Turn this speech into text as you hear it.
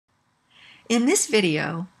In this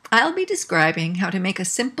video, I'll be describing how to make a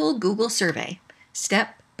simple Google survey,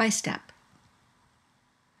 step by step.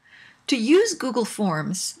 To use Google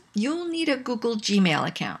Forms, you'll need a Google Gmail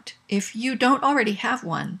account. If you don't already have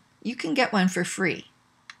one, you can get one for free.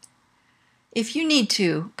 If you need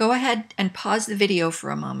to, go ahead and pause the video for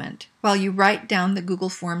a moment while you write down the Google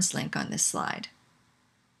Forms link on this slide.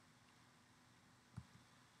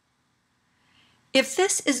 If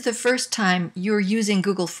this is the first time you're using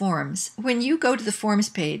Google Forms, when you go to the Forms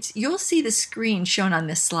page, you'll see the screen shown on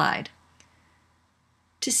this slide.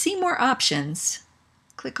 To see more options,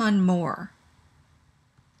 click on More.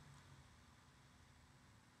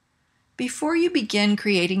 Before you begin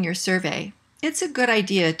creating your survey, it's a good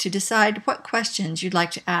idea to decide what questions you'd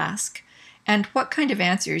like to ask and what kind of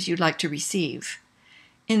answers you'd like to receive.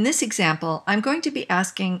 In this example, I'm going to be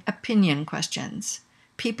asking opinion questions.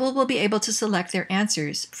 People will be able to select their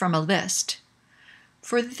answers from a list.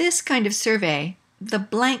 For this kind of survey, the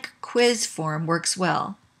blank quiz form works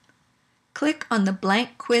well. Click on the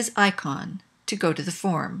blank quiz icon to go to the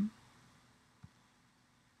form.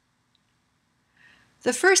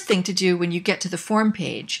 The first thing to do when you get to the form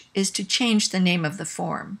page is to change the name of the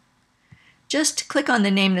form. Just click on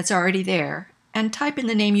the name that's already there and type in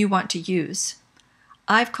the name you want to use.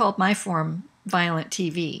 I've called my form Violent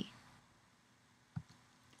TV.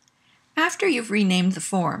 After you've renamed the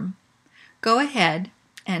form, go ahead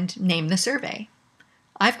and name the survey.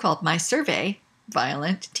 I've called my survey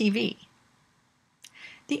Violent TV.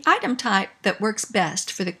 The item type that works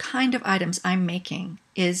best for the kind of items I'm making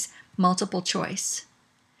is multiple choice.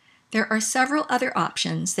 There are several other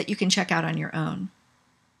options that you can check out on your own.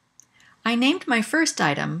 I named my first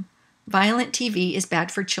item Violent TV is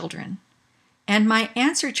bad for children, and my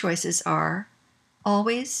answer choices are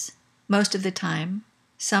always, most of the time,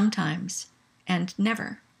 sometimes, and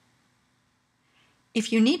never.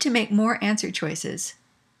 If you need to make more answer choices,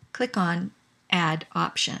 click on Add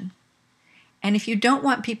Option. And if you don't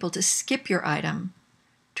want people to skip your item,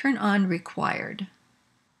 turn on Required.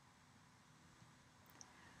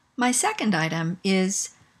 My second item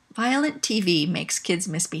is Violent TV makes kids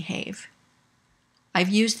misbehave. I've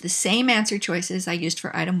used the same answer choices I used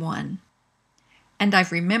for item 1, and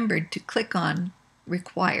I've remembered to click on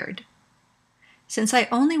Required. Since I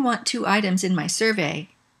only want 2 items in my survey,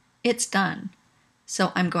 it's done,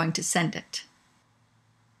 so I'm going to send it.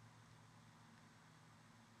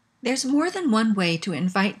 There's more than one way to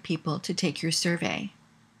invite people to take your survey.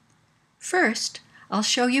 First, I'll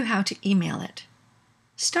show you how to email it.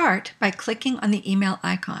 Start by clicking on the email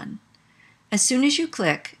icon. As soon as you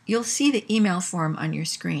click, you'll see the email form on your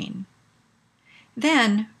screen.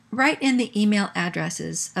 Then, write in the email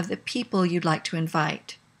addresses of the people you'd like to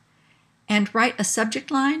invite, and write a subject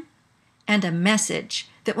line and a message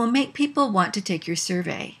that will make people want to take your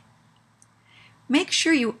survey. Make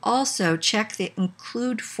sure you also check the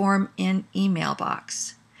Include Form in Email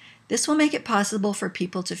box. This will make it possible for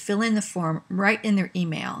people to fill in the form right in their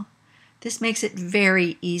email. This makes it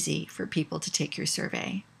very easy for people to take your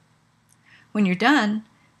survey. When you're done,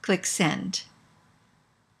 click Send.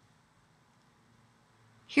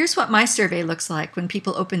 Here's what my survey looks like when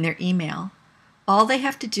people open their email. All they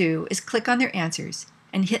have to do is click on their answers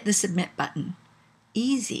and hit the Submit button.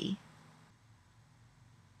 Easy.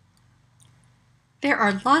 There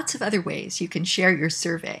are lots of other ways you can share your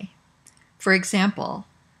survey. For example,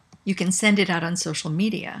 you can send it out on social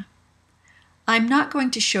media. I'm not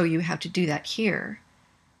going to show you how to do that here,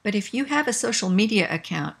 but if you have a social media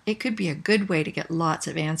account, it could be a good way to get lots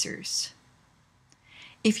of answers.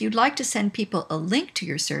 If you'd like to send people a link to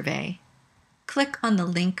your survey, click on the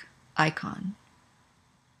link icon.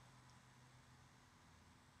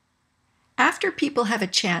 After people have a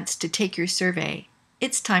chance to take your survey,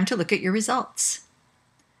 it's time to look at your results.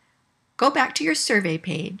 Go back to your survey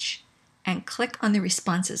page and click on the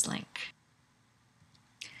Responses link.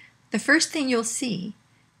 The first thing you'll see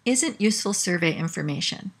isn't useful survey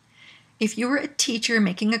information. If you were a teacher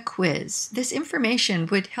making a quiz, this information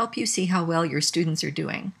would help you see how well your students are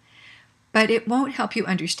doing, but it won't help you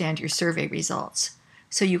understand your survey results,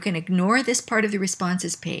 so you can ignore this part of the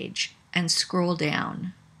Responses page and scroll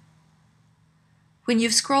down. When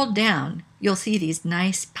you've scrolled down, you'll see these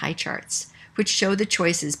nice pie charts, which show the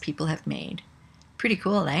choices people have made. Pretty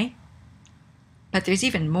cool, eh? But there's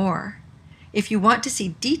even more. If you want to see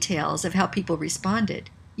details of how people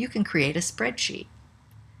responded, you can create a spreadsheet.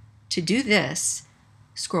 To do this,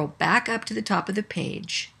 scroll back up to the top of the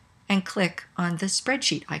page and click on the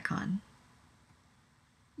spreadsheet icon.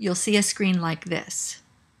 You'll see a screen like this.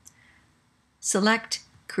 Select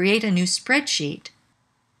Create a new spreadsheet,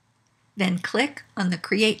 then click on the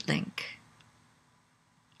Create link.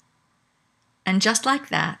 And just like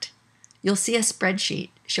that, you'll see a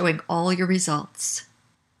spreadsheet showing all your results.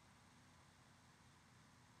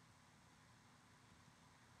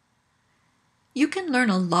 You can learn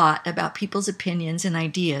a lot about people's opinions and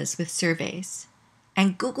ideas with surveys,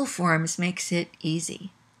 and Google Forms makes it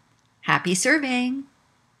easy. Happy surveying!